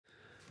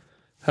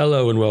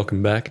Hello and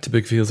welcome back to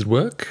Big Feels at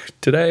Work.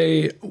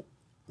 Today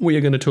we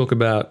are going to talk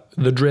about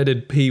the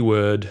dreaded P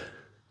word,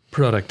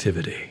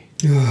 productivity.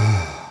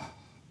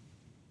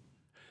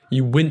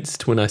 You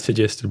winced when I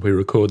suggested we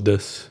record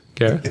this,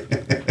 Gareth.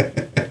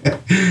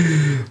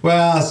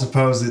 Well, I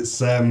suppose it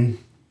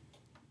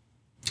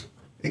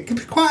could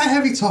be quite a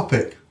heavy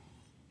topic.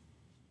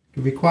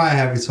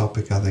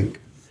 I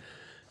think.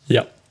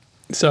 Yep.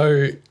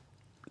 So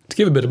to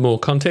give a bit of more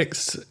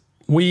context,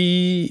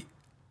 we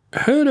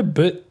heard a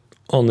bit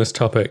on this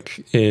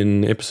topic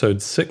in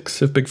episode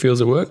 6 of Big Feels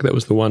at Work. That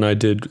was the one I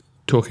did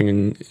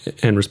talking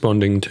and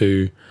responding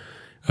to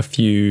a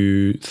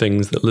few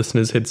things that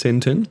listeners had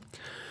sent in.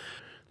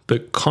 The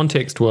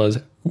context was,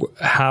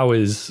 how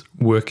is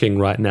working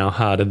right now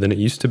harder than it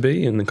used to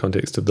be in the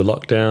context of the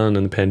lockdown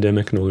and the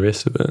pandemic and all the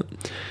rest of it?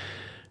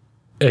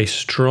 A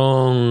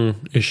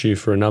strong issue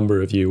for a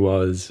number of you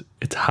was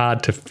it's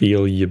hard to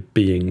feel you're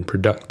being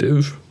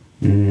productive.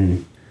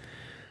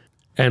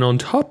 And on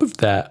top of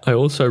that, I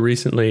also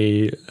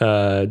recently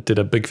did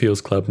a Big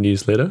Feels Club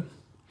newsletter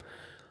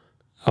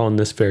on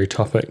this very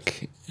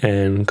topic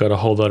and got a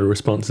whole lot of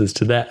responses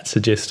to that,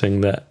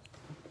 suggesting that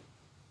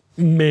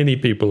many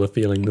people are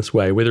feeling this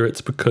way, whether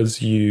it's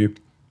because you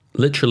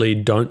literally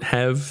don't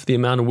have the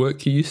amount of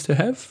work you used to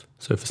have.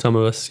 So for some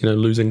of us,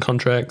 losing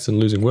contracts and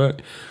losing work,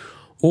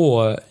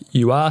 or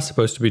you are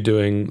supposed to be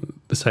doing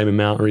the same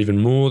amount or even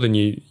more than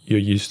you're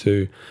used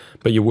to,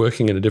 but you're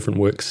working in a different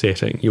work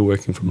setting. You're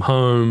working from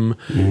home.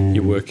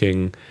 You're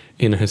working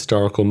in a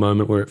historical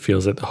moment where it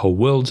feels like the whole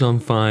world's on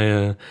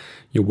fire.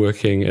 You're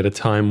working at a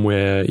time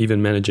where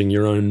even managing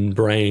your own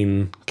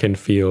brain can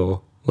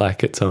feel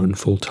like its own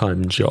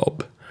full-time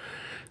job.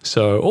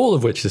 So all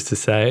of which is to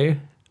say,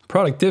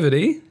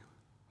 productivity,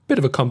 bit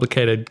of a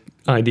complicated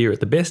idea at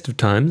the best of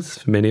times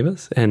for many of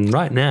us. And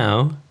right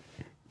now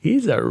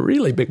is a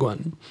really big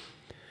one.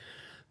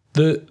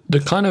 The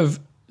kind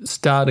of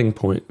starting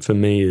point for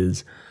me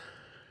is,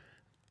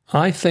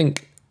 I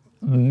think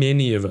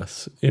many of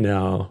us in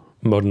our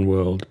modern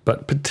world,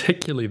 but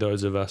particularly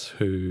those of us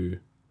who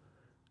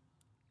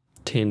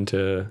tend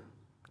to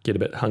get a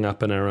bit hung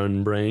up in our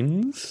own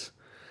brains,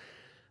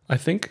 I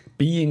think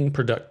being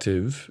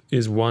productive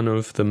is one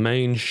of the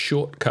main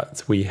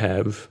shortcuts we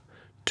have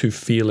to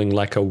feeling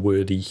like a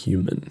worthy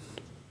human.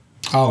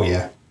 Oh,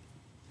 yeah.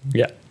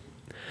 Yeah.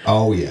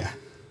 Oh, yeah.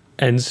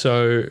 And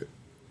so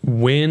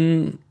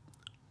when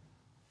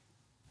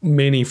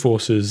many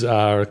forces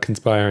are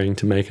conspiring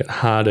to make it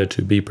harder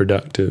to be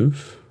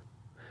productive,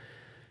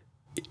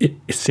 it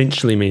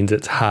essentially means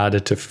it's harder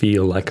to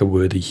feel like a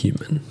worthy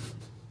human.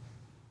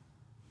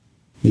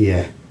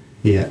 Yeah,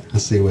 I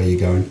see where you're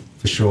going,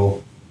 for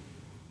sure.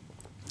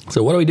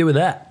 So what do we do with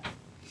that?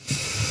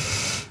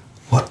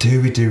 What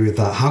do we do with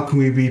that? How can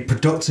we be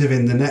productive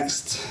in the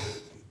next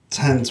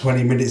 10,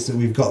 20 minutes that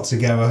we've got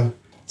together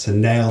to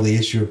nail the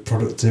issue of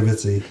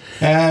productivity?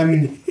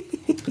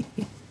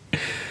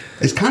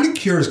 It's kind of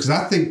curious because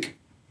I think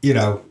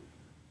a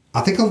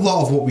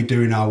lot of what we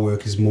do in our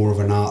work is more of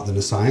an art than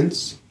a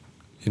science.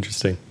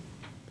 Interesting.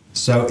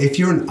 So if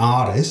you're an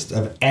artist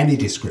of any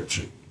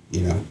description,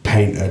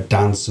 painter,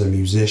 dancer,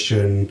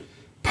 musician,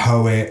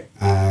 poet,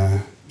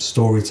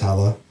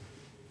 storyteller,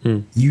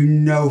 you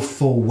know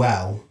full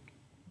well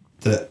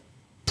that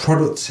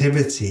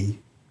productivity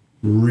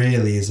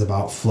really is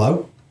about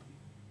flow.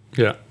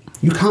 Yeah.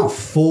 You can't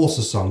force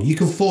a song. You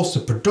can force the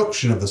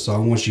production of the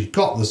song once you've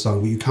got the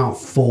song, but you can't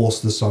force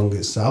the song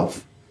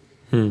itself.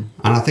 And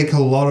I think a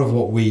lot of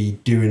what we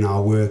do in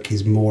our work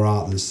is more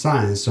art than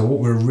science. So what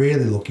we're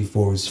really looking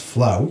for is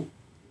flow,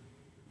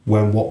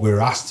 when what we're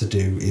asked to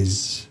do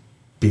is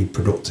be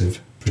productive,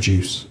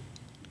 produce.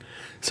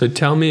 So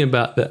tell me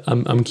about that.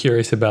 I'm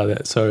curious about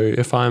that. So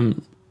if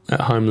I'm at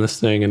home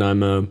listening and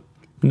I'm a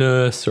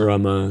nurse or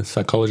I'm a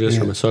psychologist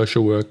or I'm a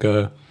social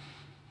worker,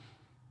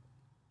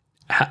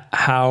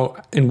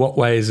 how, in what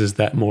ways is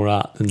that more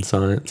art than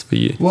science for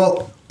you?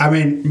 Well, I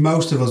mean,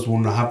 most of us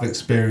will have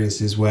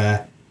experiences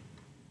where,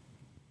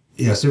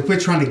 so if we're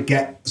trying to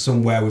get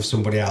somewhere with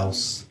somebody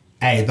else,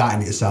 that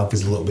in itself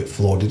is a little bit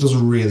flawed. It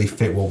doesn't really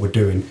fit what we're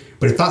doing.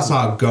 But if that's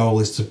our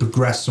goal, is to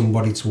progress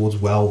somebody towards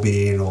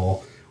well-being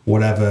or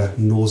whatever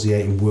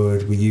nauseating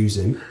word we're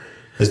using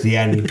as the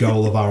end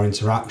goal of our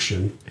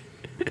interaction,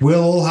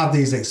 we'll all have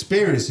these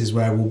experiences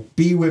where we'll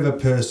be with a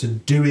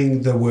person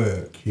doing the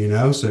work,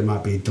 so it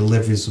might be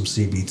delivering some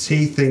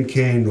CBT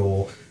thinking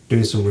or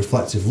doing some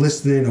reflective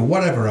listening or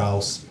whatever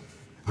else,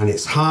 and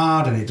it's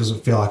hard and it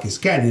doesn't feel like it's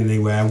getting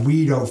anywhere and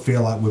we don't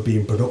feel like we're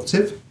being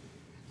productive.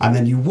 And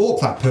then you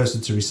walk that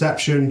person to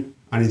reception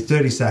and in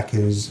 30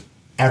 seconds,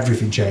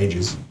 everything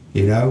changes,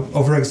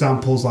 Other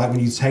examples, like when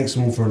you take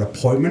someone for an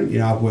appointment,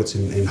 I've worked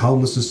in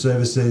homelessness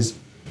services,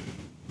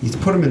 you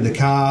put them in the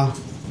car,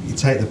 you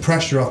take the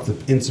pressure off the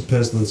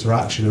interpersonal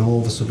interaction and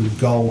all of a sudden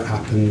gold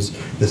happens,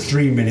 the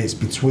 3 minutes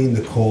between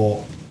the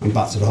court and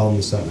back to the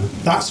homeless centre.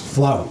 That's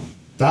flow.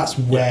 That's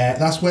where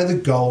the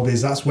gold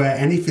is. That's where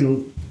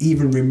anything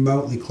even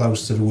remotely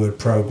close to the word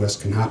progress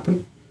can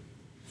happen.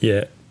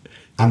 Yeah.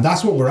 And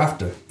that's what we're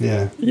after.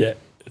 Yeah. Yeah.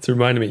 It's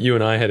reminding me, you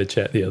and I had a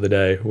chat the other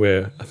day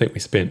where I think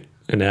we spent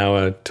an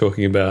hour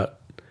talking about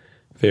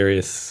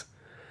various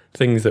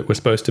things that were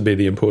supposed to be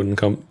the important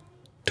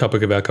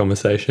topic of our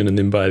conversation, and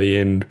then by the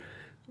end,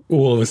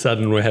 all of a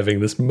sudden we're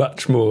having this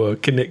much more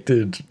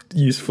connected,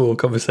 useful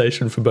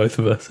conversation for both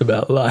of us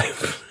about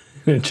life.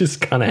 It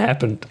just kind of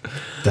happened.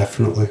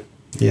 Definitely.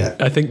 Yeah.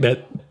 I think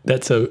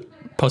that's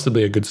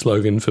possibly a good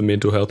slogan for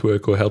mental health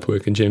work or health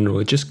work in general.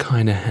 It just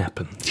kind of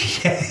happened.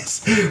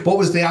 Yes. What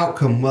was the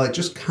outcome? Well, it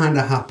just kind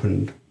of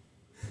happened.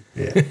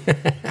 Yeah.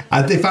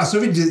 And in fact,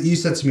 something that you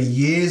said to me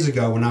years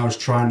ago when I was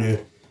trying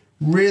to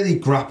really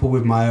grapple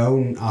with my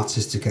own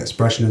artistic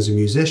expression as a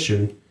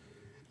musician,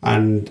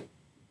 and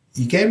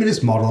you gave me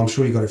this model. I'm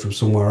sure you got it from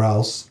somewhere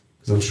else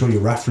because I'm sure you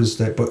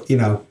referenced it. But, you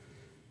know,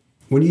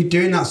 when you're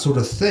doing that sort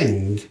of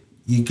thing,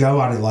 you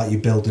go at it like you're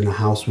building a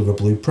house with a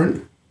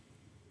blueprint.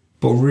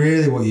 But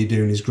really what you're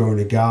doing is growing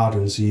a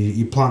garden. So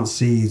you plant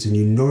seeds and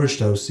you nourish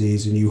those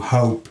seeds and you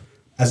hope,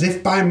 as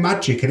if by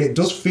magic, and it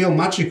does feel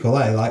magical,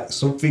 like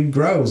something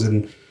grows.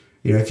 And,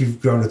 you know, if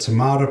you've grown a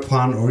tomato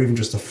plant or even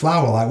just a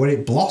flower, like when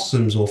it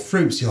blossoms or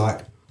fruits, you're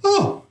like,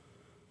 oh,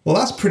 well,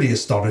 that's pretty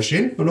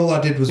astonishing. And all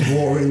I did was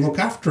water it and look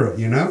after it,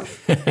 you know?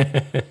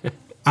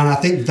 And I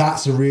think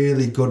that's a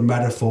really good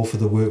metaphor for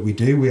the work we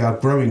do. We are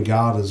growing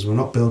gardens. We're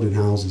not building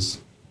houses.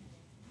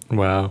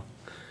 Wow.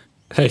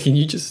 Hey, can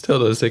you just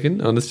hold on a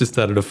second? Oh, let's just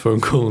started a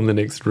phone call in the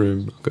next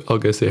room. I'll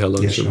go see how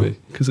long it should be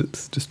because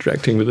it's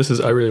distracting.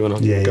 But I really want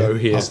to go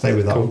here. I'll stay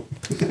with that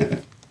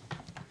one.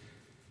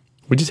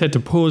 We just had to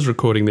pause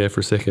recording there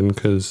for a second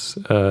because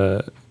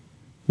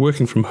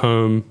working from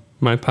home,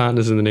 my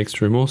partner's in the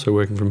next room also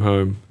working from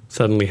home,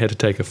 suddenly had to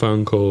take a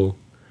phone call.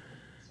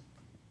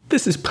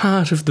 This is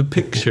part of the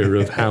picture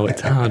of how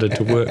it's harder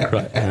to work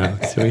right now.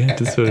 So we had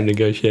to sort of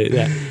negotiate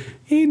that.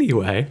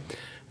 Anyway.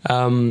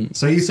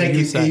 So you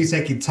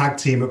taking tag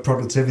team at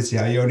productivity,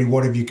 are you? Only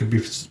one of you can be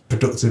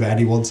productive at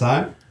any one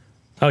time?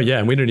 Oh, yeah,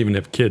 and we don't even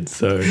have kids,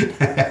 so,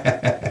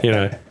 you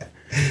know.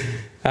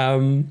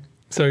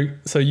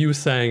 So you were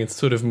saying it's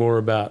sort of more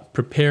about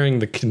preparing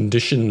the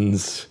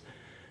conditions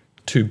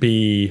to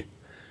be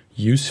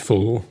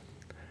useful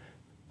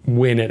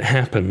when it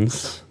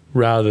happens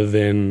rather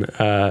than,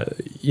 a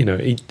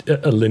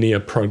linear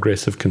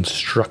progress of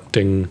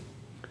constructing.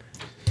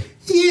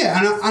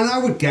 Yeah, and I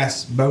would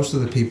guess most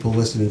of the people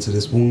listening to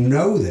this will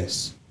know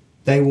this.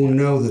 They will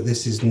know that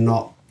this is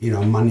not,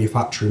 a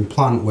manufacturing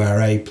plant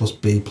where A plus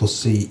B plus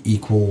C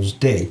equals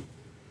D.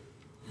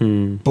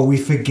 But we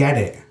forget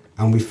it.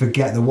 And we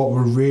forget that what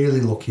we're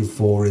really looking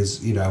for is,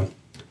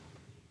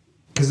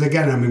 because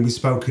again, we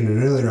spoke in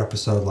an earlier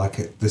episode,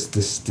 like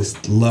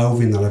this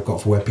loathing that I've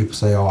got for where people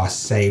say, oh, I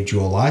saved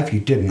your life. You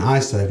didn't. I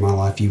saved my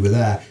life. You were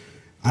there.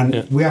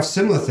 And we have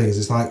similar things.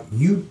 It's like,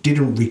 you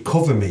didn't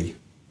recover me.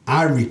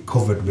 I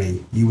recovered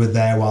me. You were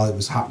there while it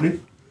was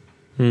happening.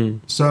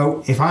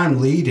 So if I'm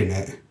leading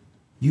it,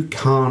 you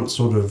can't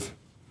sort of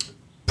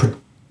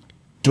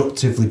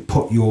productively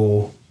put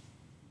your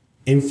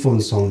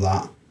influence on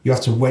that. You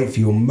have to wait for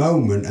your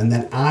moment, and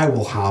then I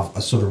will have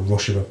a sort of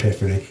rush of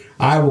epiphany.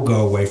 I will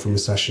go away from a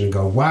session and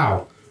go,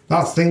 wow,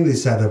 that thing they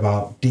said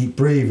about deep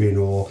breathing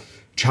or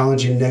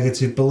challenging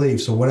negative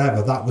beliefs or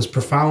whatever, that was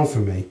profound for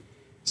me.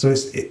 So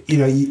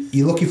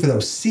you're looking for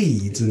those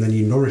seeds and then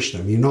you nourish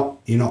them. You're not,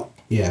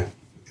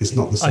 it's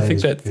not the same.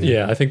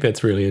 I think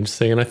that's really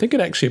interesting. And I think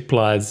it actually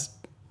applies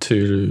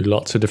to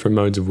lots of different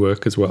modes of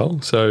work as well.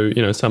 So,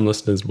 some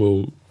listeners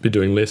will be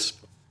doing less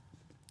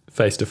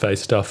face-to-face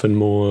stuff and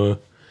more,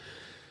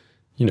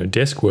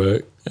 desk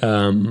work.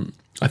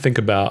 I think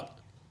about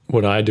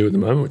what I do at the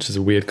moment, which is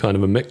a weird kind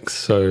of a mix.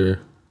 So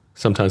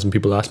sometimes when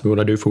people ask me what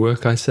I do for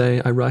work, I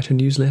say I write a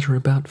newsletter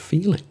about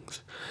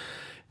feelings.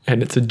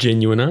 And it's a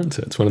genuine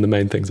answer. It's one of the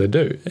main things I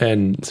do.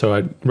 And so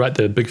I write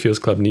the Big Feels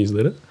Club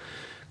newsletter.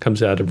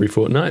 Comes out every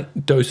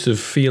fortnight. Dose of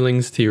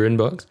feelings to your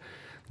inbox.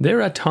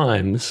 There are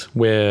times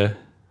where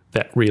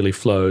that really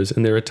flows.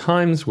 And there are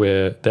times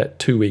where that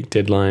 2-week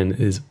deadline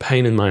is a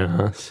pain in my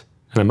ass.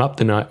 And I'm up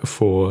the night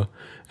before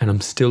and I'm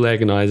still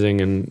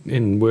agonizing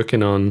and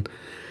working on,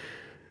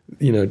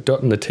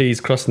 dotting the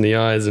T's, crossing the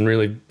I's, and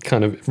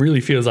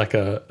really feels like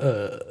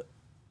a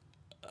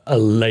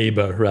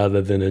labor rather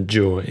than a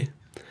joy.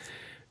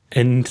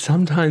 And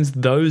sometimes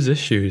those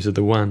issues are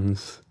the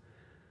ones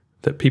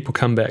that people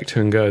come back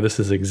to and go, this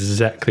is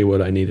exactly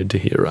what I needed to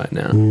hear right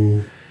now.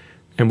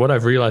 And what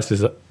I've realized is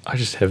that I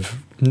just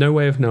have no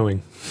way of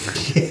knowing.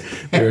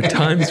 There are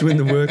times when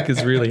the work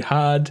is really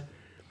hard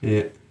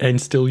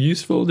and still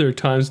useful. There are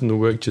times when the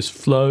work just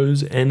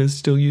flows and is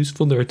still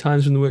useful. There are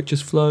times when the work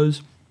just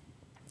flows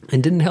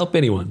and didn't help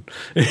anyone.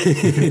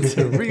 It's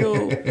a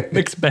real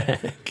mixed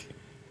bag.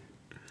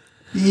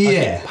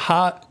 Yeah.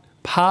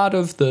 Part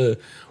of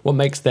what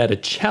makes that a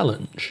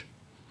challenge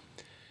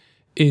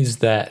is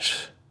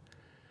that,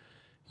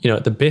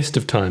 at the best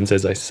of times,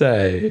 as I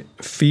say,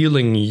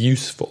 feeling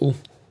useful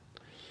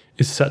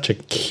is such a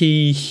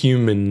key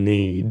human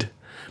need,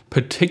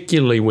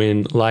 particularly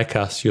when, like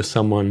us, you're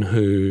someone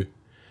who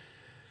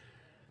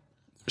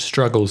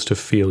struggles to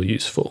feel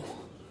useful.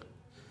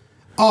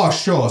 Oh,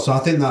 sure. So I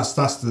think that's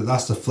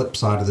the flip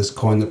side of this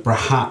coin, that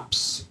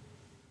perhaps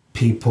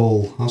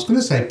people, I was going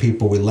to say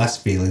people with less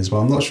feelings, but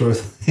I'm not sure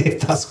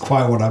if that's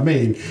quite what I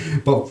mean.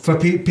 But for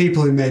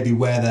people who maybe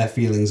wear their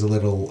feelings a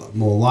little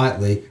more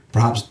lightly,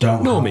 perhaps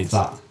don't Normies. have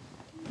that.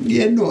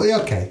 Yeah, no,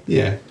 okay,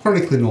 yeah.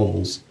 Chronically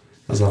normals,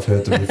 as I've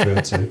heard them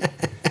referred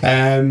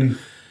to.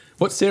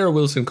 What Sarah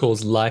Wilson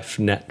calls life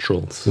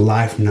naturals,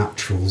 Life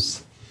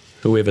naturals.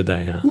 whoever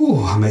they are.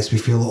 Ooh, that makes me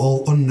feel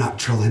all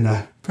unnatural in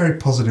a very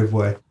positive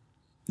way.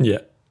 Yeah.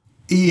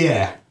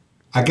 Yeah.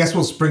 I guess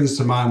what springs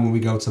to mind when we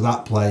go to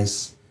that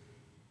place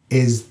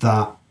is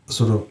that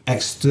sort of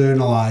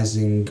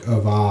externalizing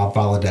of our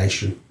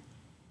validation.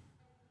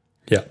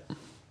 Yeah.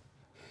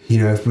 You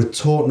know, if we're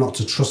taught not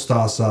to trust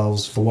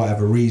ourselves for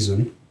whatever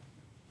reason,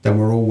 then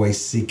we're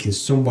always seeking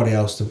somebody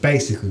else to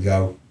basically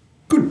go,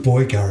 good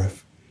boy,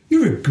 Gareth.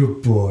 You're a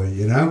good boy,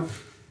 you know?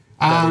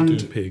 That'll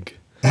do, pig.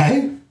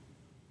 Hey?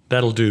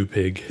 That'll do,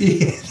 pig.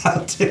 Yeah,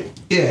 that'll do.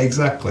 Yeah,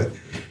 exactly.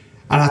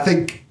 And I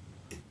think,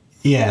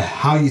 yeah,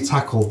 how you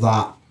tackle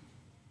that,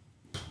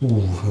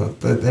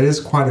 it is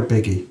quite a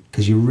biggie,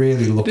 because you're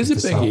really looking for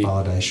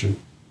self-validation.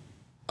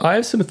 I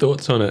have some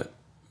thoughts on it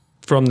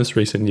from this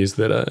recent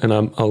newsletter, and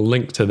I'll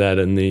link to that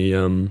in the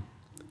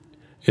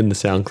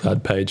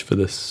SoundCloud page for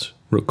this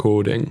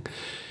recording.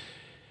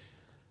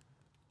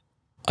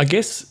 I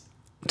guess,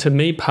 to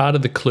me, part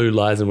of the clue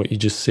lies in what you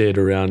just said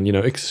around,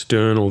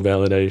 external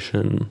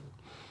validation.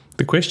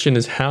 The question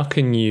is, how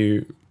can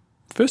you,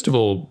 first of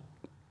all,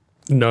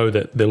 know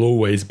that there'll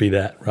always be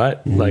that,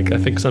 right? Like, I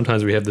think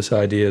sometimes we have this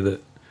idea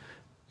that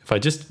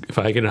if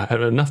I get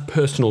enough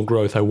personal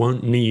growth, I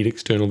won't need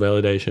external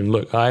validation.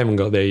 Look, I haven't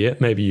got there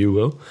yet. Maybe you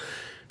will.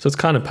 So it's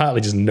kind of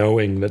partly just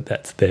knowing that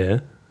that's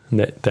there, and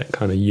that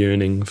kind of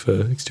yearning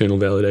for external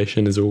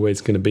validation is always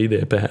going to be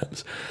there,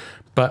 perhaps.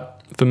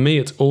 But for me,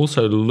 it's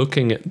also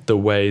looking at the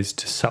ways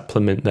to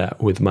supplement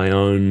that with my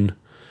own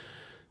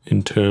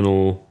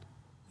internal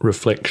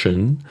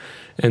reflection.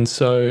 And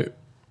so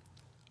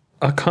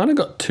I kind of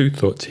got two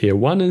thoughts here.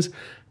 One is,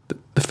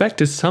 the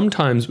fact is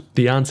sometimes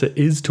the answer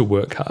is to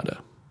work harder,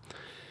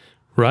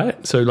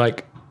 right? So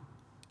like,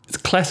 it's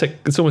classic,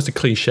 it's almost a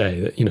cliche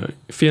that,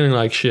 feeling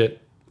like shit,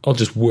 I'll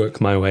just work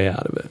my way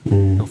out of it.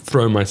 I'll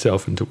throw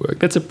myself into work.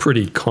 That's a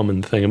pretty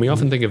common thing. And we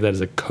often think of that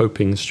as a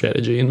coping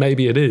strategy, and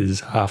maybe it is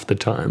half the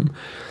time.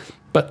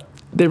 But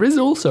there is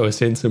also a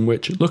sense in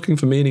which looking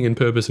for meaning and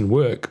purpose in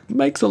work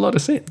makes a lot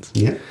of sense.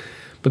 Yeah.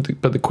 But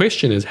the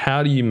question is,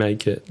 how do you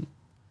make it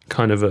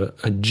kind of a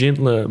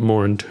gentler,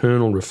 more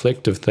internal,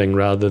 reflective thing,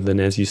 rather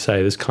than, as you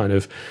say, this kind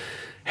of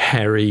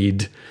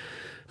harried,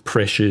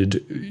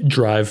 pressured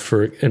drive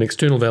for an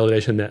external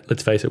validation that,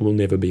 let's face it, will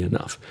never be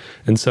enough.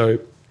 And so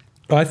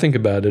I think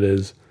about it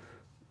as,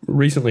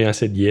 recently I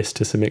said yes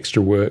to some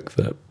extra work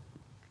that,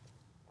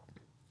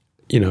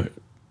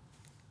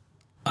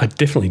 I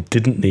definitely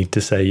didn't need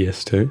to say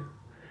yes to.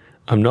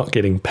 I'm not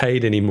getting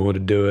paid anymore to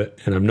do it,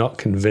 and I'm not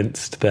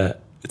convinced that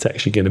it's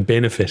actually going to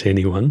benefit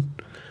anyone.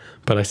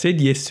 But I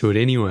said yes to it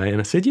anyway, and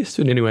I said yes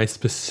to it anyway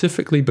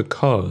specifically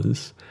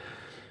because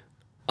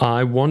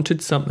I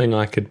wanted something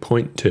I could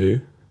point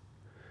to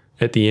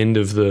at the end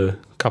of the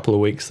couple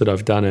of weeks that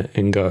I've done it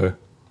and go,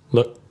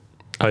 look,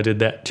 I did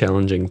that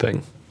challenging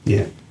thing.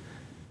 Yeah.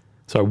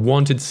 So I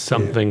wanted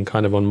something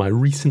kind of on my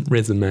recent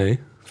resume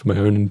for my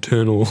own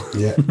internal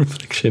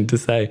reflection to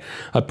say,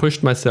 I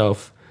pushed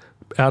myself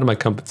out of my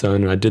comfort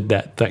zone and I did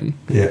that thing.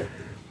 Yeah.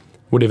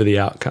 Whatever the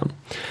outcome.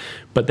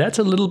 But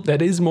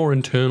that is more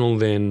internal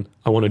than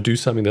I want to do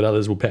something that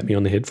others will pat me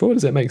on the head for.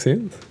 Does that make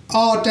sense?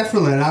 Oh,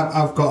 definitely. And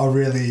I've got a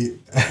really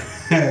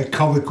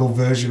comical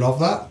version of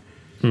that.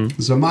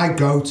 So my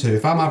go-to,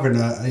 if I'm having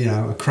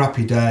a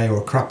crappy day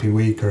or a crappy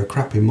week or a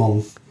crappy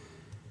month,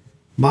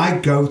 my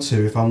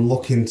go-to, if I'm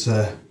looking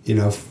to,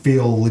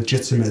 feel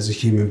legitimate as a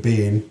human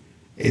being,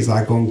 is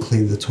I go and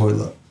clean the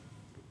toilet.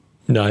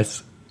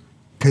 Nice.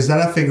 Because then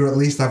I figure at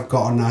least I've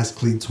got a nice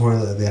clean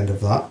toilet at the end of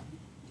that.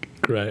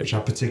 Great. Which I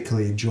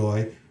particularly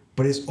enjoy.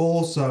 But it's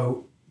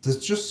also, there's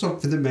just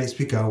something that makes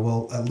me go,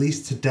 well, at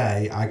least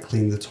today I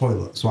cleaned the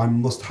toilet. So I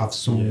must have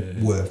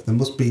some worth. There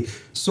must be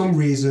some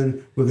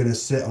reason we're going to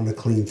sit on a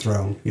clean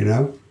throne,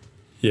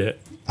 Yeah.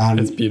 And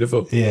that's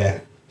beautiful.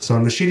 Yeah. So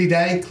on a shitty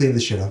day, clean the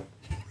shit up.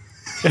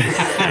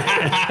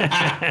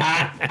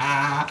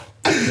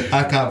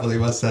 I can't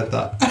believe I said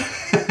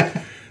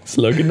that.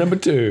 Slogan number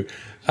 2.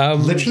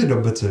 Literally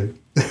number 2.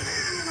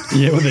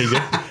 Yeah, well, there you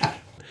go.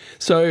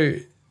 So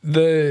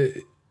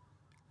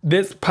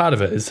that's part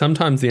of it, is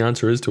sometimes the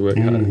answer is to work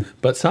harder,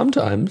 but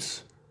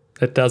sometimes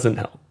that doesn't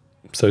help.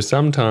 So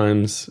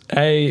sometimes,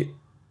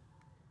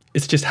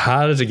 it's just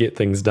harder to get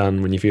things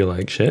done when you feel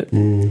like shit.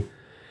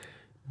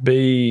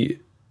 B,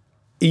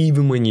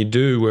 even when you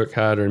do work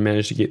harder and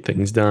manage to get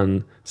things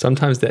done,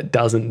 sometimes that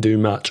doesn't do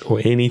much or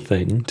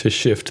anything to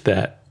shift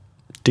that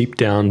deep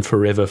down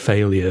forever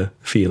failure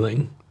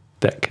feeling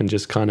that can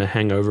just kind of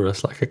hang over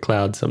us like a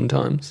cloud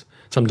sometimes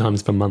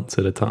for months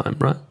at a time,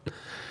 right?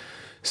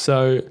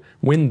 So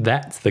when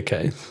that's the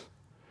case,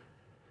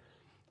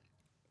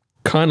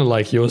 kind of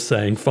like you're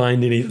saying,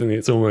 find anything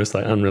that's almost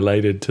like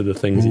unrelated to the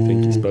things you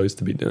think you're supposed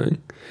to be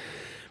doing.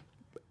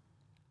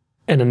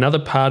 And another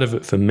part of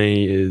it for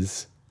me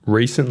is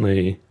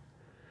recently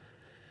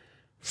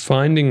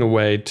finding a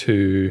way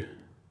to,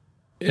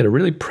 at a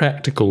really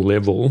practical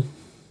level,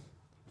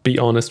 be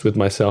honest with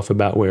myself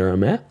about where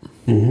I'm at.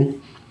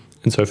 And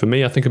so for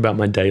me, I think about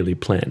my daily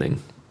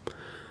planning.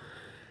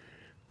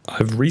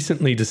 I've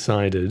recently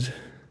decided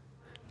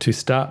to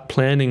start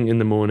planning in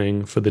the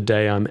morning for the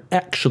day I'm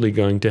actually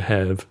going to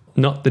have,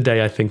 not the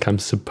day I think I'm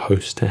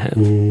supposed to have.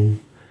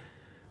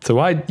 So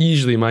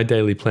my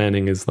daily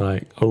planning is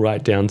like, I'll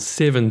write down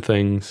 7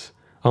 things.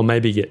 I'll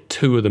maybe get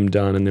 2 of them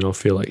done, and then I'll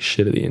feel like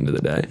shit at the end of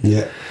the day.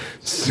 Yeah.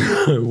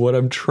 So what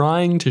I'm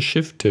trying to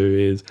shift to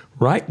is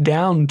write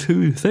down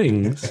 2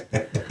 things,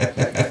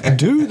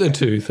 do the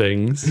 2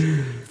 things,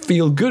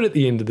 feel good at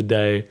the end of the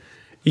day,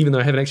 even though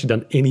I haven't actually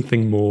done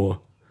anything more.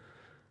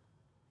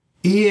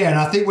 Yeah, and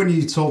I think when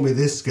you taught me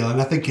this skill,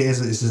 and I think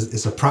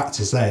it's a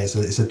practice,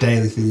 it's a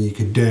daily thing you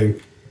can do.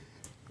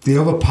 The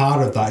other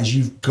part of that is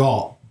you've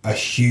got a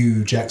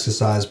huge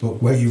exercise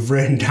book where you've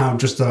written down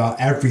just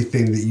about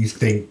everything that you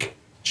think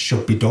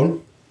should be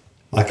done.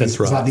 Like it's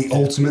like the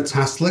ultimate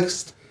task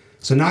list.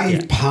 So now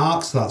you've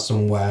parked that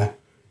somewhere,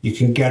 you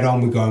can get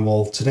on with going,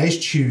 well, today's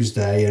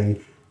Tuesday,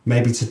 and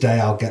maybe today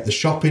I'll get the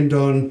shopping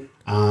done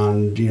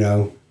and,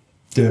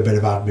 do a bit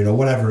of admin or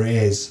whatever it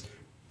is.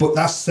 But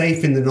that's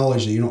safe in the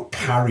knowledge that you're not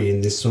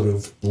carrying this sort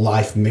of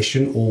life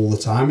mission all the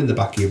time in the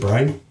back of your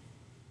brain.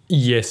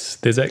 Yes,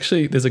 there's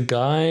a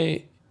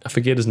guy, I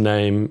forget his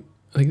name,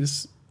 I think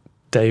it's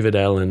David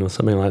Allen or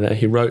something like that.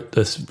 He wrote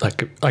this like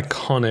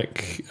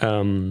iconic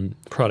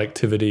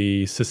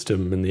productivity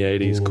system in the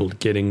 80s called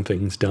Getting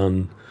Things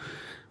Done,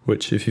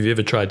 which if you've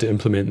ever tried to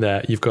implement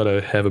that, you've got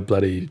to have a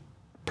bloody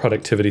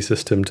productivity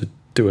system to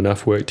do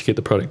enough work to get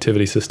the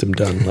productivity system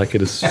done. Like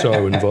it is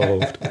so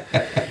involved.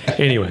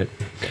 Anyway.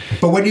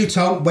 But when you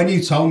told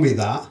me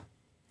that,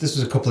 this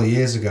was a couple of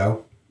years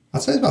ago,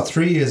 I'd say it's about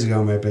 3 years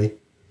ago maybe,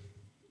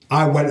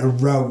 I went and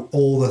wrote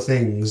all the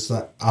things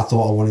that I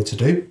thought I wanted to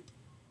do.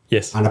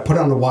 Yes. And I put it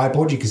on the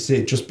whiteboard. You can see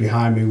it just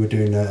behind me. We're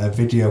doing a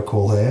video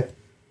call here.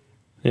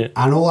 Yeah.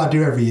 And all I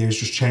do every year is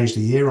just change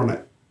the year on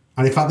it.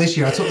 And in fact, this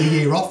year I took the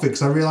year off it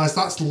because I realised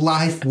that's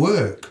life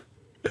work.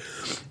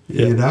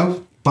 Yeah.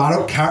 But I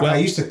don't carry. I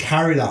used to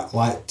carry that.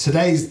 Like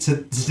today's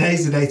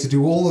the day to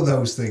do all of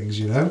those things.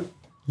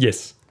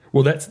 Yes.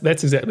 Well, that's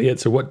exactly it.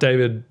 So what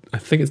I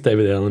think it's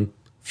David Allen.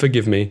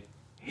 Forgive me.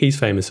 He's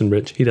famous and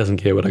rich. He doesn't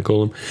care what I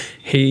call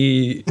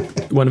him.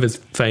 One of his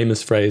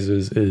famous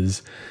phrases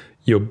is,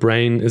 "Your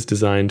brain is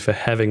designed for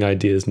having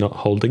ideas, not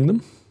holding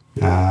them."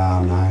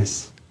 Ah,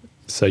 nice.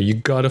 So you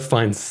got to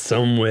find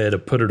somewhere to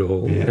put it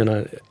all. Yeah.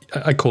 And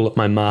I call it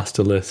my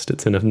master list.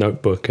 It's in a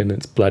notebook and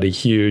it's bloody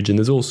huge. And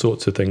there's all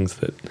sorts of things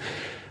that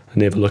I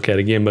never look at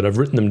again, but I've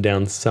written them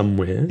down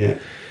somewhere. Yeah.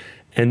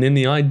 And then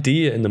the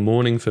idea in the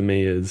morning for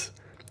me is,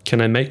 can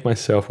I make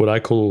myself what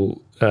I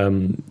call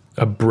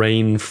a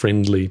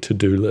brain-friendly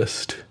to-do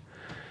list?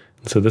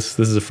 So this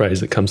is a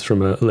phrase that comes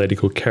from a lady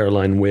called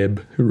Caroline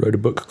Webb, who wrote a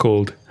book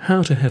called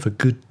How to Have a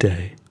Good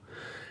Day.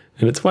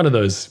 And it's one of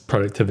those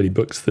productivity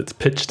books that's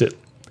pitched at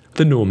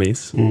the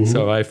normies. Mm-hmm.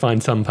 So I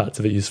find some parts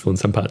of it useful and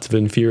some parts of it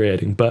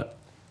infuriating. But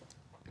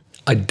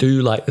I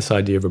do like this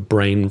idea of a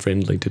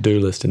brain-friendly to-do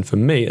list. And for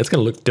me, it's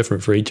going to look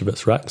different for each of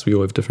us, right? Because we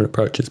all have different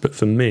approaches. But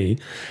for me,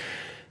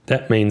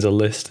 that means a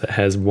list that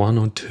has 1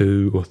 or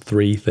 2 or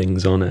 3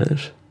 things on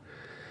it.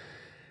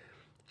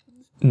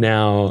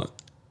 Now,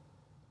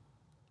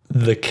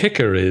 the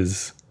kicker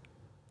is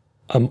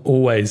I'm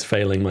always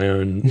failing my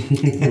own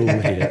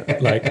rule here.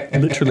 Like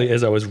literally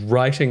as I was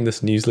writing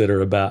this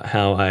newsletter about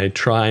how I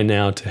try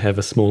now to have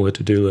a smaller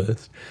to-do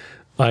list,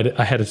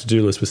 I had a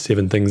to-do list with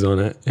 7 things on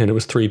it and it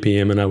was 3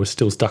 p.m. and I was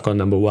still stuck on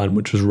number 1,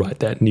 which was write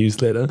that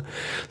newsletter.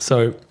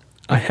 So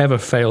I have a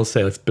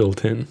fail-safe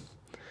built in.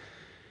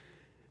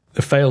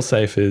 The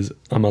fail-safe is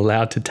I'm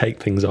allowed to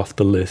take things off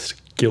the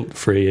list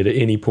guilt-free at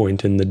any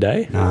point in the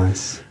day.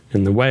 Nice.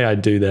 And the way I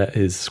do that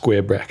is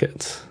square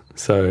brackets.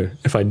 So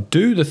if I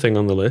do the thing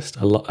on the list,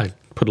 I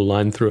put a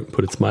line through it,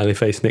 put a smiley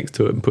face next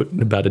to it, and put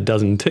about a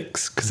dozen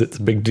ticks because it's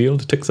a big deal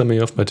to tick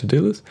something off my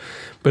to-do list.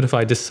 But if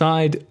I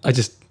decide I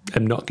just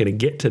am not going to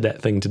get to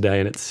that thing today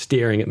and it's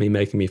staring at me,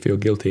 making me feel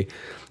guilty,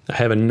 I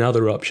have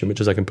another option,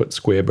 which is I can put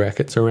square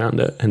brackets around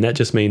it. And that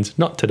just means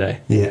not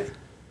today. Yeah.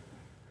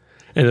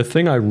 And the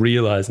thing I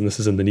realize, and this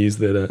is in the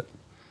newsletter,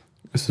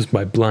 this is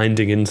my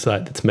blinding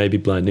insight that's maybe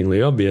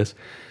blindingly obvious.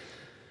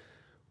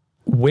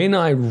 When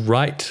I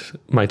write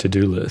my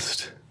to-do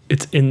list,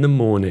 it's in the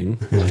morning,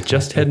 I've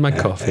just had my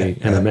coffee,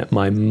 and I'm at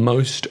my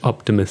most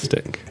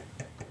optimistic.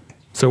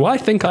 So I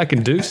think I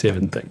can do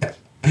 7 things.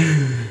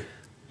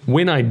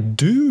 When I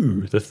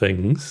do the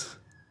things,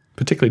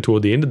 particularly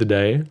toward the end of the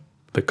day,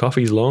 the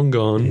coffee's long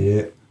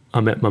gone,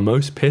 I'm at my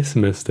most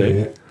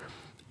pessimistic.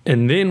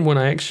 And then when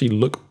I actually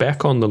look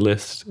back on the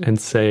list and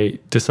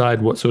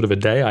decide what sort of a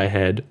day I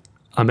had,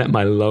 I'm at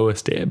my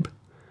lowest ebb.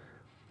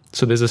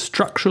 So there's a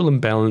structural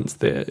imbalance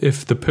there.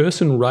 If the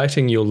person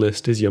writing your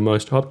list is your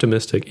most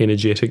optimistic,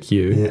 energetic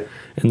you,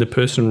 and the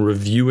person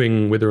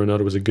reviewing whether or not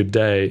it was a good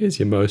day is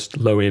your most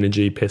low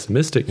energy,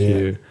 pessimistic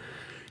you,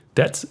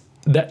 that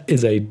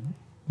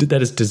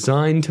is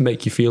designed to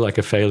make you feel like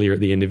a failure at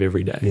the end of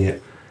every day. Yeah.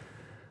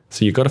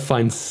 So you've got to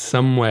find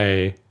some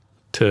way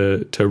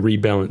to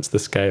rebalance the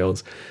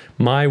scales.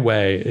 My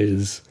way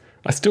is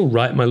I still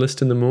write my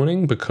list in the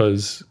morning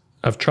because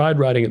I've tried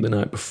writing it the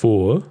night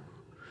before.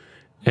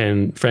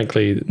 And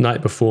frankly,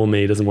 night before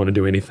me doesn't want to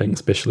do anything,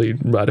 especially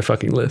write a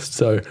fucking list.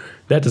 So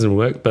that doesn't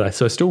work. But I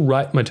still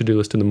write my to-do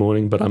list in the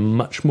morning, but I'm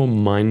much more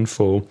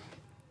mindful.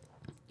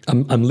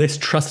 I'm less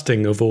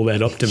trusting of all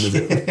that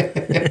optimism.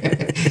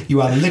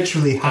 You are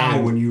literally high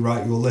when you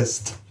write your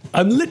list.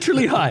 I'm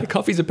literally high.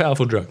 Coffee's a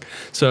powerful drug.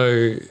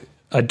 So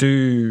I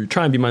do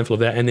try and be mindful of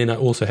that. And then I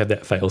also have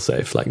that fail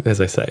safe, like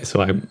as I say.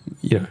 So I'm,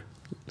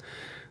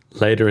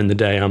 later in the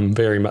day, I'm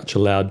very much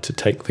allowed to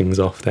take things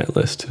off that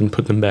list and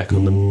put them back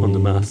on the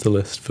master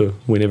list for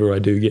whenever I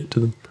do get to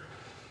them.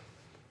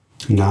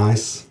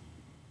 Nice.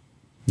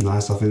 I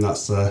think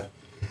that's a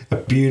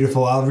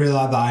beautiful. I really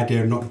like the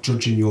idea of not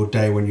judging your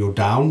day when you're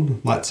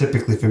down. Like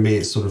typically for me,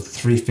 it's sort of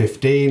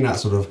 3:15. That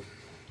sort of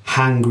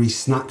hangry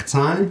snack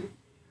time.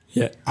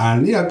 Yeah.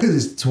 And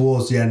because it's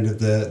towards the end of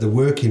the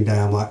working day,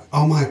 I'm like,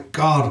 oh my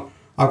God,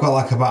 I've got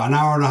like about an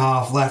hour and a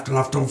half left and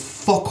I've done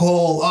fuck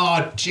all.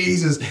 Oh,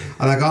 Jesus.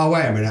 I'm like, oh,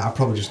 wait a minute. I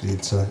probably just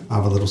need to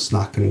have a little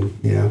snack and,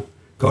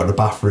 go to the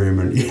bathroom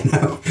and,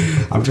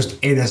 I'm just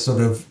in a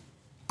sort of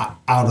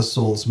out of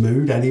sorts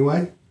mood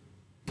anyway.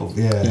 But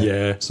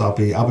yeah. So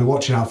I'll be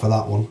watching out for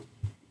that one.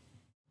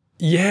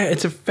 Yeah,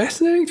 it's a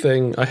fascinating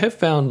thing. I have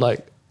found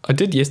I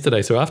did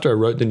yesterday. So after I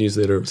wrote the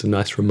newsletter, it was a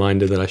nice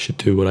reminder that I should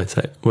do what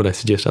I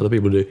suggest other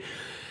people do.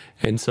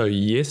 And so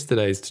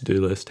yesterday's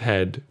to-do list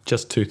had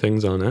just 2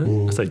 things on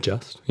it. I say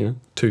just,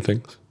 2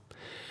 things.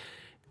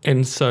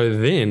 And so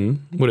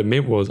then what it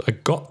meant was I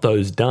got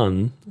those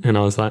done and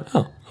I was like,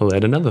 oh, I'll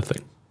add another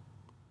thing.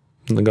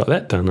 And I got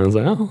that done. I was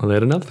like, oh, I'll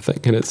add another thing.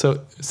 And it's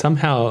so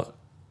somehow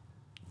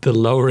the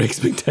lower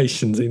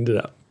expectations ended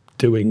up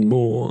doing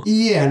more.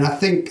 Yeah, and I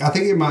think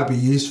it might be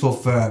useful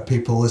for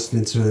people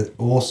listening to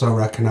also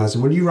recognise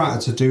that when you write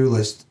a to-do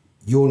list,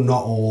 you're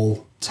not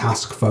all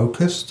task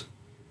focused.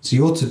 So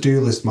your to-do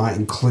list might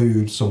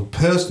include some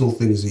personal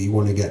things that you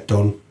want to get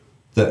done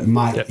that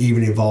might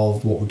even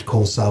involve what we'd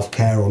call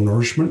self-care or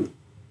nourishment.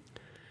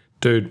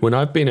 Dude, when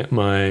I've been at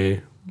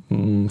my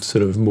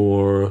sort of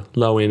more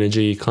low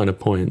energy kind of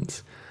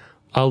points,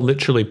 I'll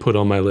literally put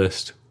on my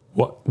list,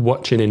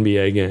 watch an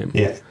NBA game.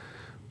 Yeah.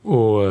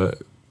 Or,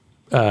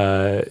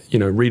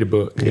 read a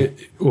book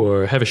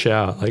or have a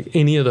shower. Like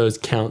any of those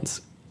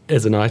counts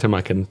as an item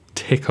I can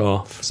tick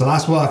off. So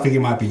that's why I think it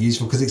might be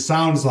useful because it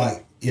sounds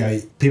like,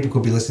 people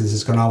could be listening to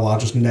this going, oh, well, I'll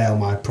just nail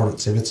my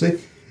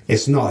productivity.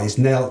 It's not. It's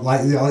nailed,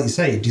 like you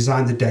say, you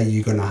design the day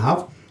you're going to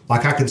have.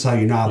 Like I can tell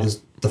you now,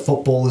 the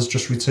football has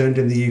just returned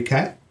in the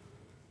UK.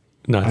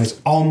 Nice. And it's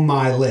on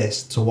my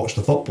list to watch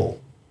the football.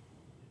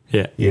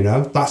 Yeah.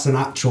 That's an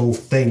actual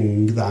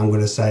thing that I'm going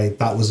to say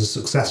that was a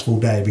successful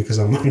day because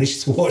I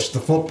managed to watch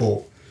the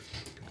football.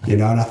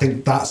 And I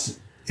think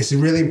it's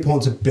really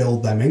important to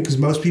build them in because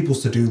most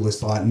people's to-do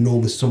lists are like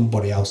normally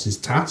somebody else's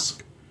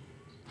task.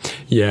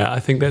 Yeah,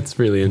 I think that's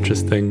really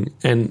interesting.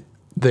 And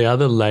the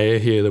other layer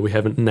here that we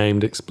haven't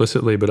named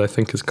explicitly, but I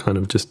think is kind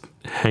of just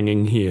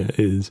hanging here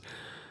is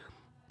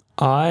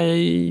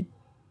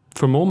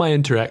from all my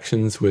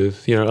interactions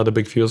with, other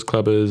big fuels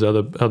clubbers,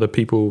 other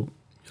people,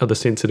 other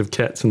sensitive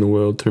cats in the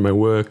world through my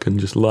work and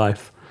just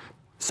life,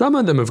 some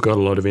of them have got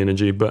a lot of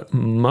energy, but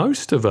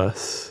most of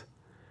us,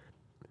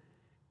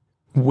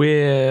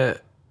 we're,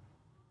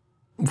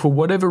 for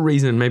whatever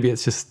reason, maybe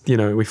it's just,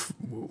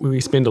 we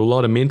spend a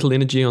lot of mental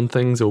energy on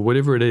things or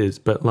whatever it is,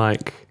 but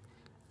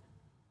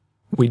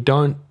we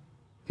don't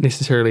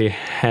necessarily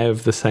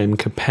have the same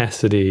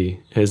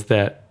capacity as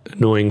that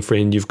annoying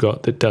friend you've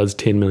got that does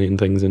 10 million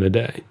things in a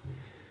day.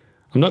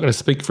 I'm not going to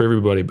speak for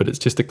everybody, but it's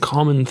just a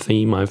common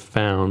theme I've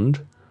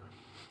found.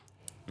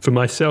 For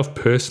myself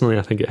personally,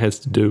 I think it has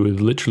to do with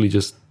literally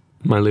just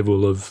my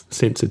level of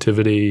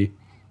sensitivity,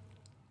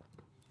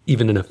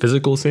 even in a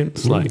physical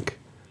sense. Like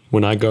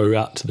when I go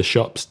out to the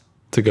shops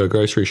to go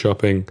grocery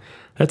shopping,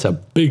 that's a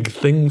big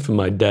thing for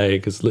my day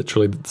because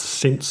literally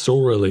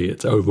sensorially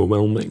it's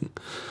overwhelming.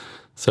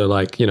 So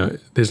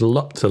there's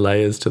lots of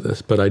layers to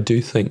this, but I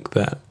do think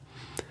that,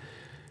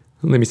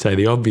 let me say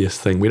the obvious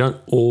thing,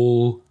 not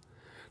all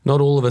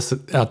of us,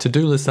 our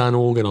to-do lists aren't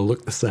all going to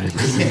look the same.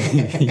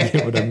 You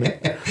get what I mean?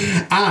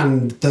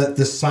 And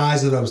the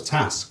size of those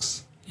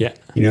tasks. Yeah.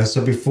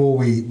 So before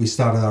we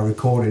started our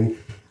recording,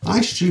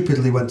 I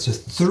stupidly went to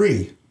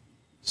 3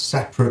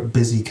 separate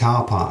busy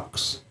car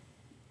parks.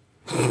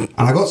 And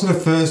I got to the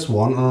first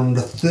one, and on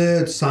the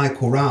 3rd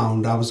cycle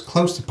round, I was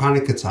close to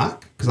panic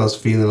attack because I was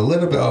feeling a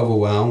little bit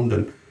overwhelmed.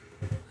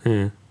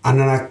 And then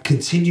I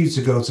continued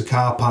to go to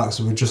car parks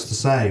that were just the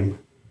same.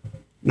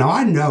 Now,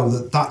 I know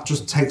that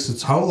just takes a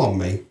toll on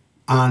me.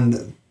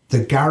 And the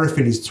Gareth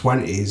in his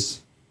 20s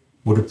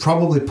would have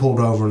probably pulled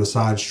over on a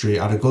side street,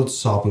 had a good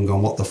sob and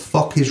gone, what the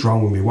fuck is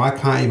wrong with me? Why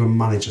can't I even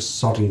manage a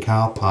sodding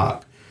car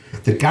park?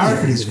 The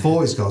Gareth in his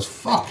 40s goes,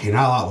 fucking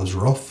hell, that was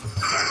rough.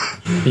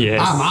 Yes.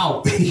 I'm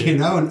out, you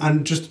know,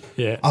 and just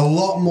a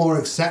lot more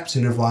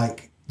accepting of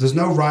like, there's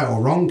no right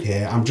or wrong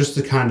here. I'm just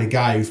the kind of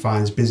guy who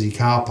finds busy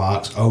car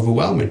parks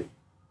overwhelming.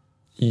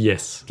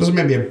 Yes. It doesn't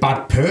make me a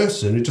bad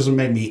person. It doesn't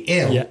make me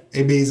ill. Yeah.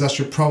 It means I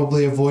should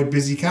probably avoid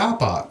busy car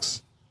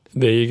parks.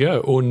 There you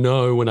go. Or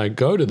know when I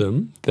go to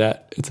them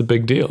that it's a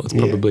big deal. It's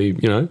probably,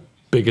 you know,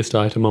 biggest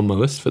item on my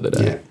list for the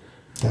day. Yeah,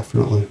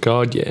 definitely.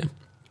 God, yeah.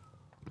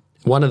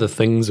 One of the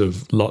things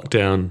of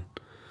lockdown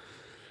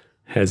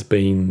has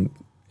been,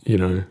 you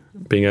know,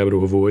 being able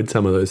to avoid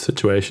some of those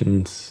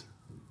situations.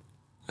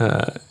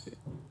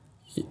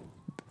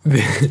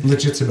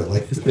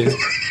 Legitimately.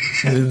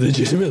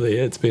 Legitimately,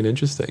 it's been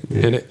interesting.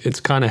 Yeah. And it's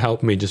kind of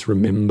helped me just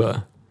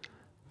remember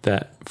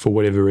that for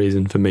whatever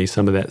reason, for me,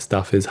 some of that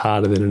stuff is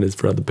harder than it is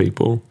for other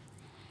people.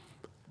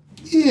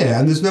 Yeah,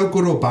 and there's no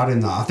good or bad in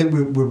that. I think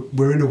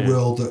we're in a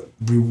world that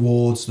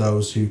rewards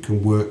those who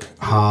can work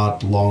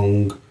hard,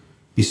 long,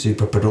 be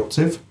super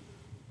productive,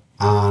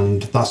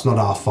 and that's not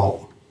our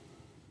fault.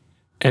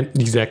 And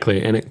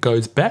exactly, and it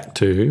goes back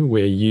to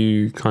where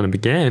you kind of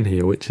began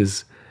here, which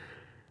is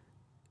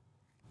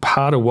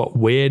part of what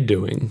we're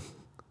doing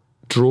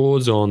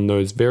draws on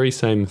those very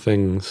same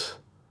things,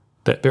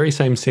 that very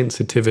same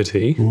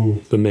sensitivity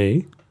for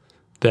me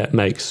that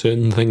makes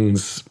certain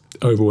things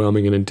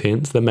overwhelming and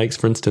intense, that makes,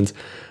 for instance,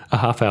 a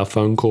half-hour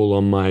phone call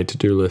on my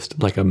to-do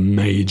list like a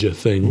major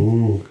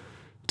thing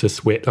to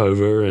sweat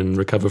over and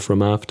recover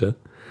from after.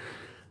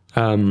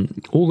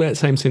 All that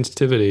same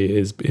sensitivity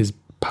is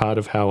part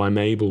of how I'm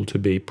able to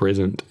be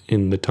present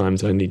in the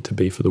times I need to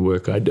be for the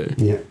work I do.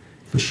 Yeah,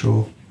 for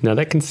sure. Now,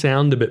 that can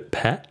sound a bit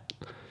pat,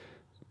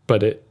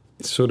 but it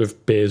sort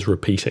of bears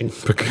repeating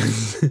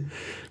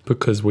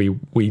because we,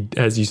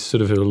 as you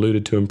sort of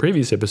alluded to in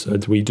previous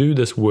episodes, we do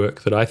this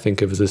work that I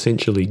think of as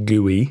essentially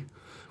gooey.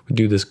 We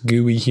do this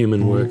gooey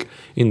human work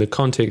in the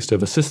context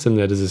of a system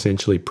that is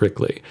essentially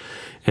prickly.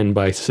 And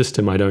by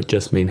system, I don't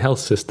just mean health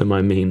system,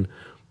 I mean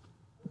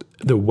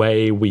the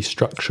way we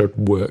structure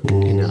work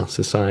in our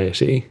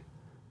society.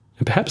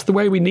 And perhaps the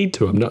way we need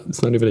to.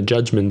 It's not even a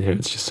judgment here.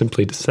 It's just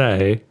simply to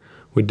say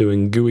we're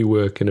doing gooey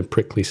work in a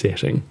prickly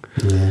setting.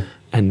 Yeah.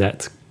 And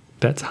that's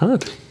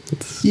hard.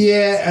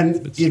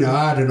 And you know,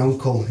 I had an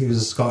uncle, he was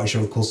a Scottish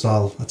uncle, so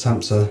I'll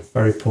attempt a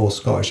very poor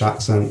Scottish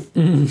accent.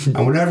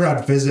 And whenever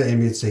I'd visit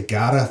him, he'd say,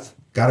 Gareth,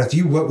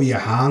 you work with your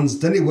hands,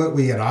 didn't you work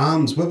with your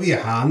arms? Work with your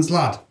hands,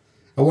 lad.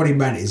 And what he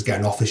meant is get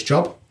an office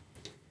job,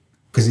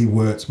 because he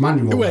worked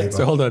manual labour.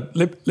 So hold on,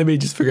 let me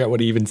just figure out what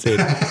he even said.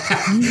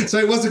 So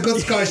it was a good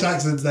Scottish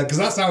accent there, because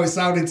that's how it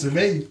sounded to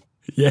me.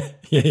 Yeah.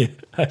 I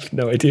have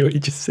no idea what you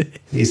just said.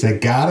 He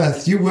said,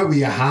 Gareth, you work with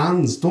your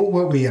hands, don't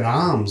work with your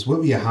arms,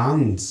 work with your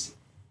hands.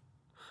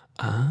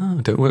 Ah,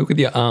 don't work with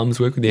your arms,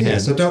 work with your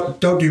hands. So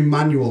don't do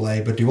manual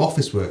labour, do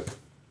office work.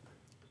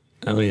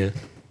 Oh, yeah.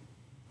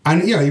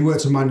 And, you know, he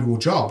worked a manual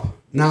job.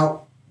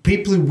 Now,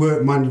 people who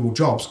work manual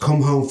jobs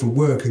come home from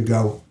work and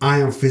go, I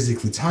am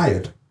physically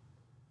tired.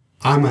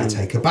 I might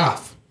take a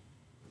bath.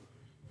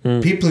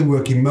 People who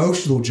work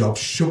emotional jobs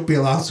should be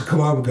allowed to come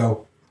home and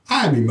go,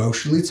 I am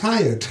emotionally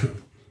tired.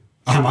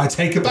 I might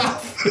take a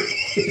bath.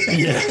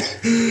 Yeah.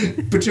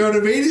 But you know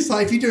what I mean? It's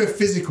like if you do a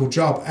physical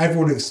job,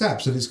 everyone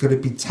accepts that it's going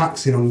to be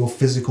taxing on your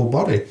physical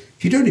body.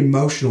 If you do an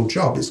emotional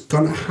job, it's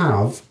going to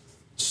have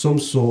some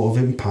sort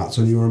of impact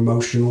on your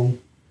emotional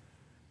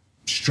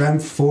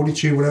strength,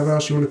 fortitude, whatever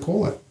else you want to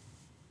call it.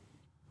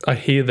 I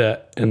hear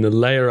that, and the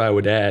layer I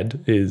would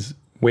add is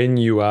when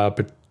you are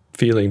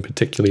feeling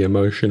particularly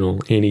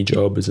emotional, any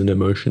job is an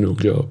emotional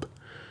job.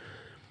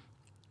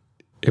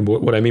 And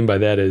what I mean by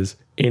that is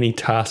any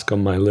task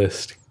on my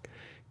list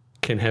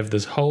can have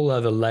this whole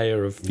other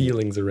layer of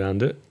feelings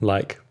around it,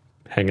 like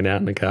hanging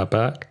out in a car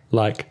park,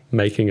 like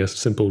making a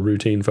simple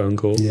routine phone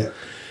call. Yeah.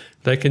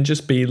 They can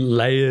just be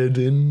layered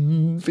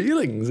in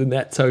feelings, and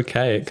that's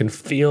okay. It can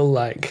feel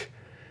like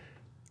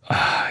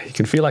you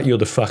can feel like you're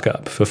the fuck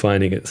up for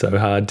finding it so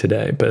hard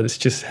today, but it's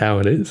just how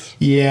it is.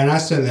 Yeah, and I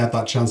certainly had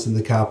that chance in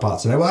the car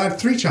park today. Well, I had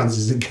 3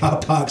 chances in car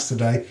parks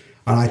today,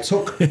 and I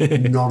took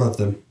none of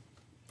them.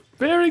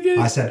 Very good.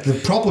 I said, the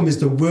problem is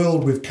the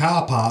world with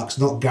car parks,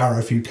 not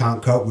Gareth, who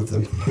can't cope with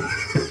them.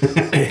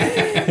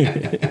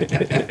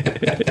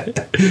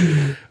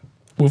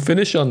 We'll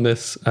finish on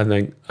this, I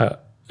think,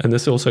 and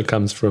this also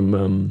comes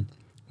from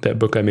that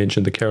book I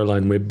mentioned, the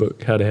Caroline Webb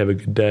book, How to Have a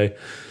Good Day.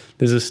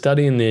 There's a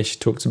study in there, she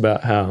talks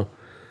about how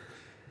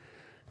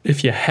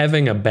if you're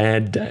having a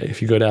bad day,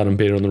 if you got out of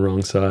bed on the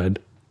wrong side,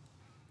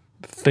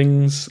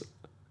 things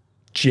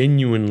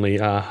genuinely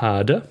are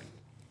harder.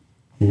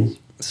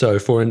 So,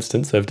 for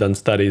instance, they've done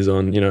studies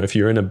on, you know, if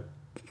you're in a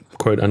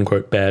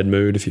quote-unquote bad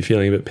mood, if you're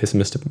feeling a bit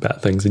pessimistic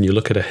about things and you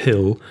look at a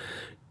hill,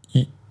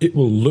 it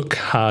will look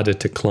harder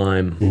to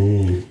climb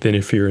than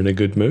if you're in a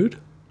good mood.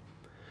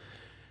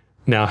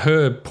 Now,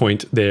 her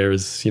point there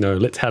is, you know,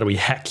 how do we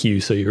hack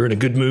you so you're in a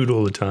good mood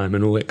all the time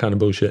and all that kind of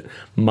bullshit.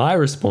 My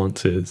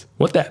response is,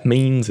 what that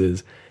means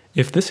is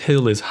if this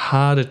hill is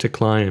harder to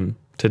climb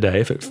today,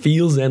 if it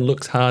feels and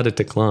looks harder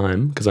to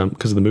climb because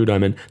of the mood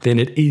I'm in, then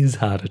it is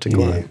harder to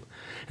climb. Yeah.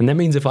 And that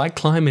means if I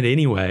climb it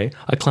anyway,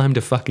 I climbed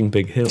a fucking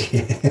big hill.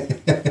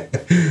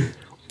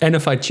 And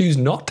if I choose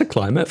not to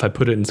climb it, if I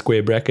put it in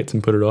square brackets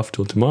and put it off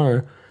till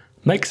tomorrow,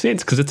 makes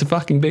sense because it's a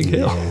fucking big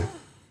hill.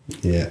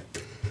 Yeah.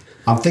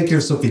 I'm thinking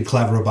of something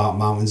clever about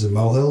mountains and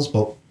molehills,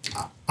 but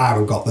I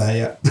haven't got there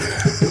yet.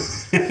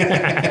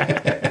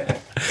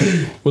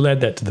 We'll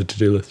add that to the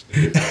to-do list.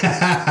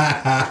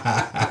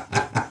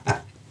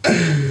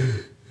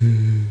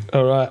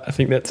 All right, I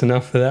think that's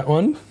enough for that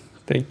one.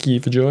 Thank you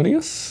for joining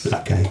us.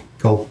 Okay,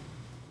 cool.